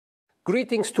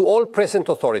greetings to all present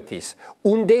authorities,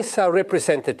 UNDESA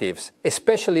representatives,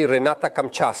 especially Renata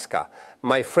Kamchaska,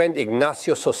 my friend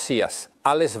Ignacio Socias,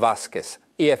 Ales Vasquez,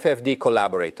 EFFD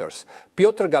collaborators,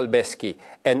 Piotr Galbeski,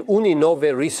 and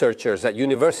Uninove researchers at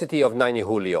University of 9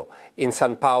 Julio in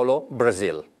São Paulo,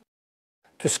 Brazil.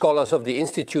 To scholars of the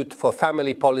Institute for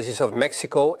Family Policies of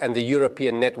Mexico and the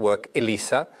European Network,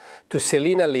 ELISA, to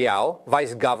Celina Leao,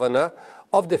 Vice Governor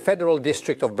of the Federal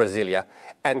District of Brasilia,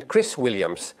 and Chris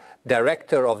Williams,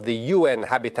 Director of the UN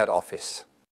Habitat Office.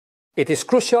 It is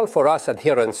crucial for us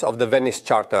adherents of the Venice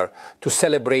Charter to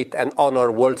celebrate and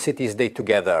honor World Cities Day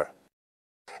together.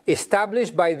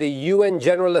 Established by the UN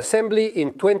General Assembly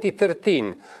in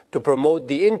 2013 to promote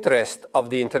the interest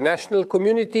of the international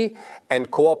community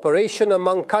and cooperation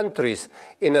among countries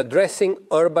in addressing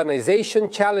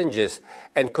urbanization challenges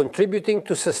and contributing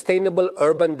to sustainable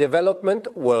urban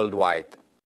development worldwide.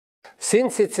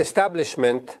 Since its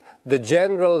establishment, the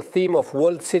general theme of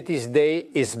World Cities Day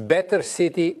is Better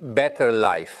City, Better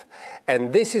Life.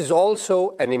 And this is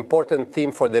also an important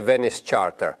theme for the Venice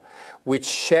Charter, which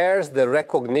shares the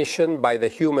recognition by the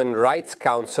Human Rights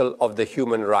Council of the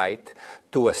human right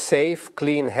to a safe,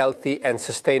 clean, healthy, and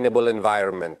sustainable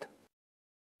environment.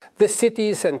 The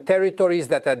cities and territories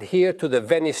that adhere to the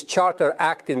Venice Charter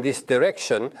act in this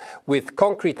direction with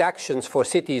concrete actions for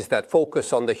cities that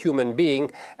focus on the human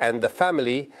being and the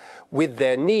family, with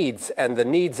their needs and the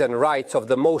needs and rights of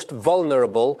the most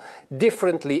vulnerable,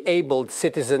 differently abled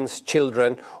citizens,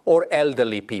 children, or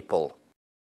elderly people.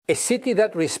 A city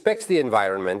that respects the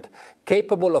environment,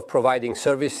 capable of providing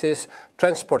services,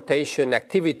 transportation,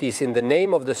 activities in the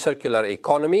name of the circular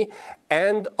economy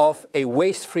and of a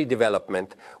waste-free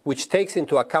development, which takes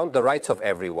into account the rights of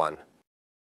everyone.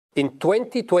 In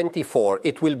 2024,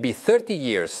 it will be 30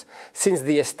 years since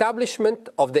the establishment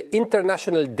of the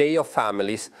International Day of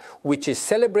Families, which is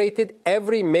celebrated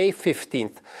every May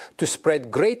 15th to spread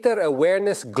greater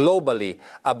awareness globally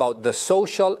about the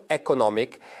social,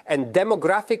 economic, and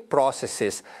demographic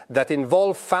processes that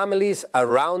involve families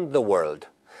around the world.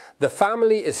 The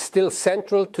family is still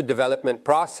central to development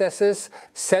processes,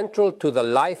 central to the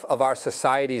life of our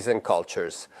societies and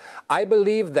cultures. I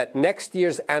believe that next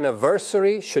year's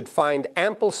anniversary should find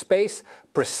ample space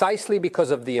precisely because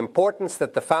of the importance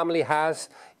that the family has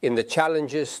in the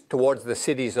challenges towards the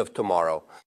cities of tomorrow.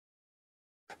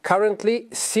 Currently,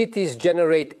 cities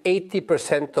generate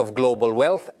 80% of global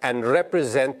wealth and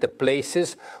represent the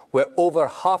places where over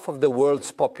half of the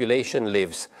world's population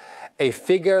lives, a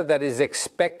figure that is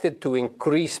expected to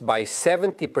increase by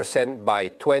 70% by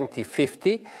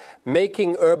 2050,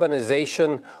 making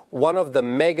urbanization one of the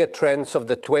mega trends of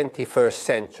the 21st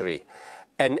century,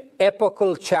 an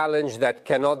epochal challenge that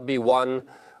cannot be won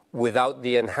without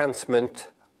the enhancement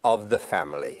of the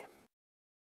family.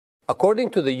 According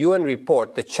to the UN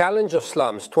report, The Challenge of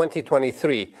Slums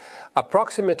 2023,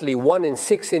 approximately 1 in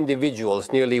 6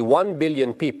 individuals, nearly 1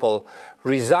 billion people,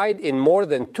 reside in more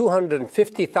than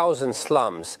 250,000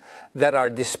 slums that are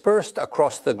dispersed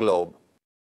across the globe.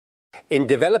 In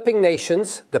developing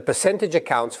nations, the percentage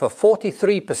accounts for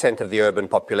 43% of the urban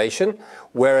population,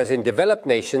 whereas in developed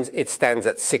nations it stands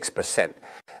at 6%.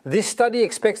 This study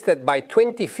expects that by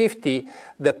 2050,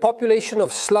 the population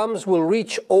of slums will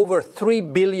reach over 3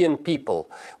 billion people,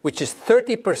 which is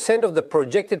 30% of the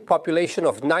projected population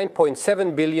of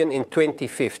 9.7 billion in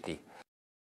 2050.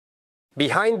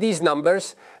 Behind these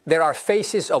numbers, there are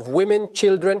faces of women,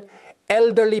 children,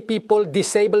 elderly people,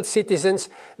 disabled citizens.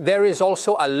 There is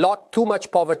also a lot too much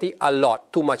poverty, a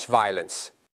lot too much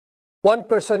violence. 1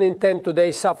 person in 10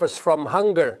 today suffers from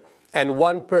hunger, and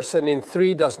 1 person in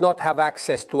 3 does not have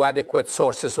access to adequate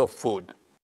sources of food.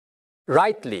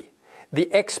 Rightly, the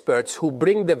experts who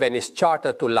bring the Venice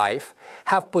Charter to life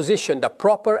have positioned a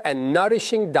proper and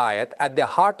nourishing diet at the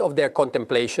heart of their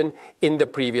contemplation in the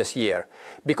previous year,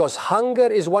 because hunger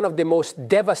is one of the most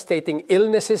devastating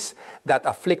illnesses that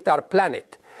afflict our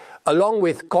planet, along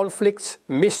with conflicts,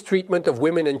 mistreatment of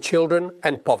women and children,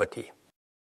 and poverty.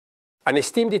 An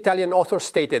esteemed Italian author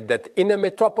stated that in a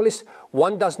metropolis,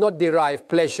 one does not derive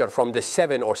pleasure from the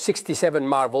 7 or 67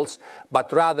 marvels,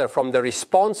 but rather from the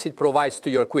response it provides to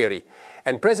your query.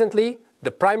 And presently, the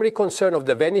primary concern of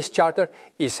the Venice Charter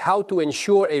is how to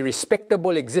ensure a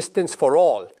respectable existence for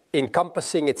all,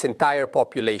 encompassing its entire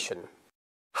population.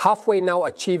 Halfway now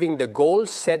achieving the goals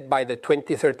set by the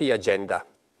 2030 Agenda.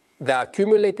 The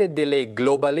accumulated delay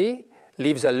globally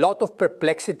leaves a lot of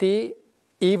perplexity,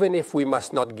 even if we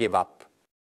must not give up.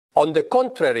 On the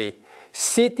contrary,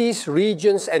 cities,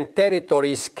 regions, and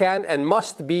territories can and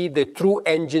must be the true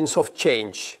engines of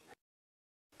change.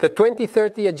 The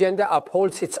 2030 Agenda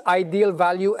upholds its ideal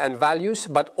value and values,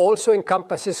 but also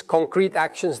encompasses concrete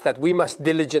actions that we must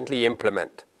diligently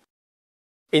implement.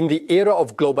 In the era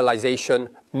of globalization,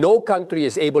 no country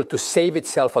is able to save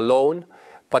itself alone,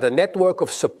 but a network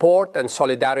of support and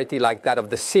solidarity like that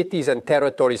of the cities and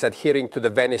territories adhering to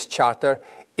the Venice Charter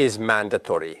is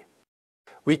mandatory.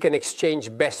 We can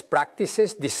exchange best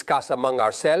practices, discuss among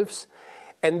ourselves,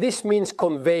 and this means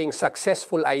conveying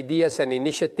successful ideas and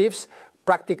initiatives,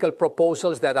 practical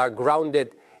proposals that are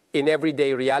grounded in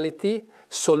everyday reality,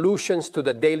 solutions to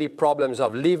the daily problems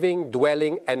of living,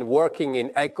 dwelling, and working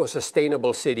in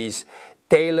eco-sustainable cities,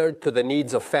 tailored to the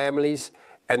needs of families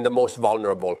and the most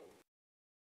vulnerable.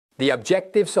 The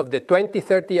objectives of the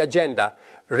 2030 Agenda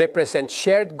represent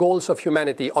shared goals of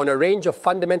humanity on a range of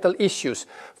fundamental issues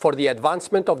for the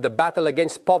advancement of the battle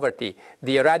against poverty,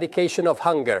 the eradication of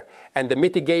hunger, and the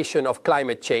mitigation of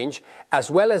climate change,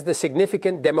 as well as the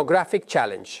significant demographic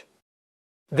challenge.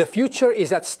 The future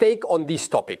is at stake on these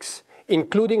topics,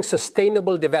 including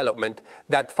sustainable development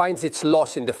that finds its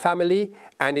loss in the family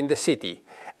and in the city,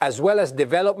 as well as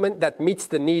development that meets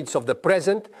the needs of the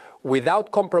present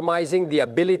without compromising the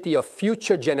ability of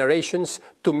future generations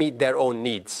to meet their own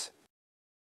needs.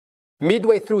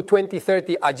 Midway through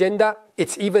 2030 Agenda,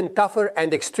 it's even tougher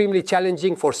and extremely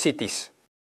challenging for cities.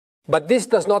 But this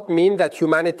does not mean that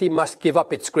humanity must give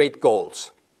up its great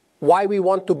goals. Why we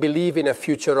want to believe in a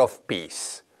future of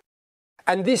peace.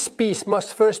 And this peace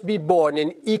must first be born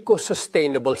in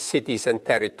eco-sustainable cities and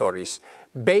territories,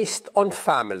 based on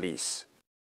families,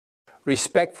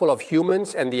 respectful of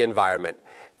humans and the environment.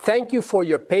 Thank you for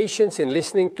your patience in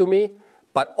listening to me,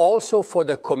 but also for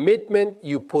the commitment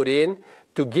you put in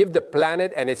to give the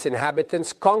planet and its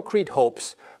inhabitants concrete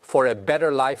hopes for a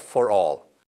better life for all.